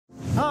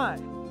Hi,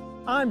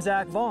 I'm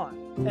Zach Vaughn,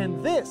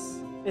 and this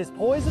is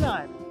Poison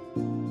Ivy.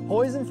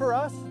 Poison for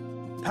us,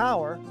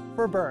 power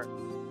for birds.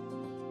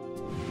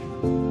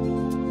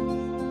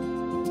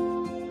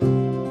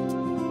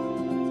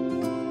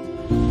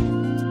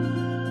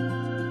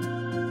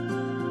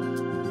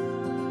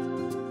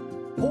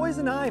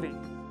 Poison ivy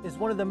is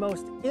one of the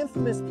most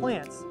infamous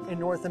plants in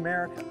North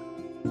America.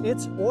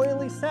 Its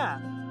oily sap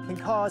can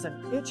cause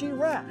an itchy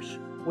rash,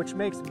 which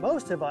makes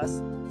most of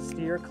us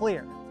steer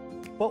clear.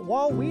 But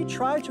while we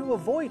try to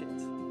avoid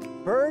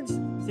it, birds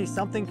see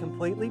something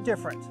completely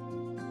different.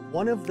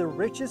 One of the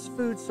richest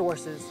food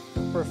sources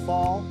for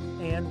fall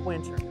and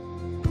winter.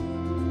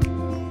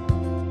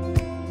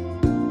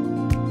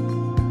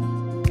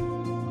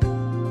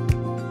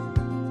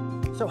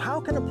 So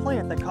how can a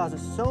plant that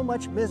causes so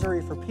much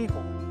misery for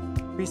people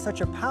be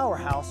such a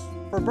powerhouse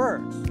for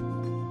birds?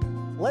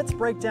 Let's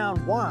break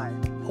down why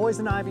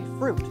poison ivy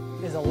fruit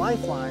is a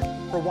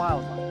lifeline for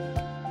wildlife.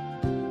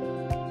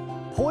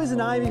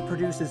 Poison ivy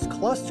produces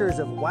clusters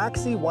of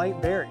waxy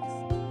white berries,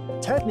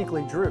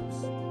 technically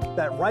drupes,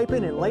 that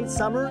ripen in late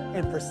summer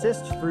and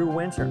persist through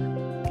winter.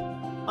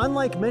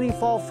 Unlike many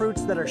fall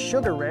fruits that are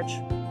sugar-rich,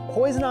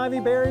 poison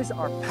ivy berries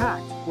are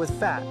packed with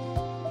fat,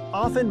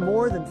 often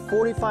more than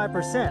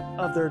 45%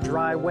 of their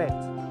dry weight.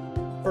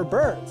 For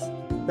birds,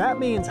 that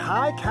means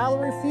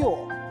high-calorie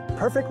fuel,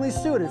 perfectly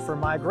suited for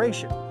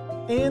migration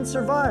and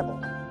survival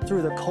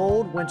through the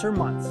cold winter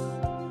months.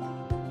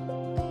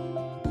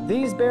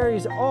 These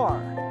berries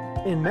are,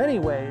 in many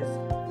ways,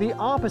 the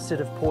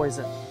opposite of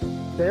poison.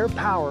 They're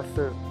power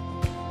food.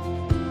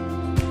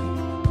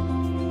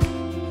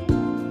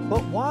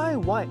 But why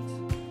white?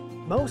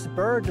 Most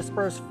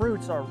bird-dispersed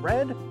fruits are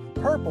red,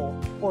 purple,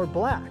 or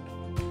black.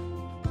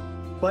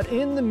 But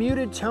in the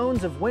muted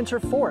tones of winter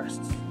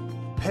forests,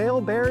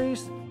 pale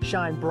berries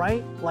shine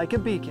bright like a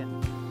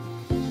beacon.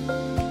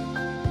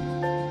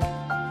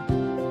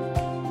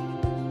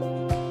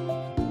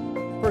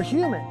 For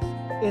humans,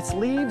 its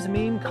leaves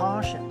mean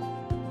caution.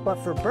 But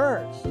for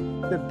birds,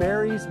 the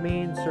berries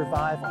mean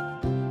survival.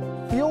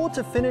 Fuel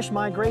to finish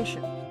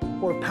migration,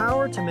 or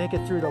power to make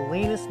it through the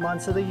leanest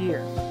months of the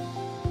year.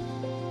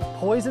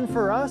 Poison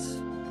for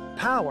us,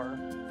 power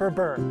for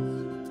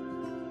birds.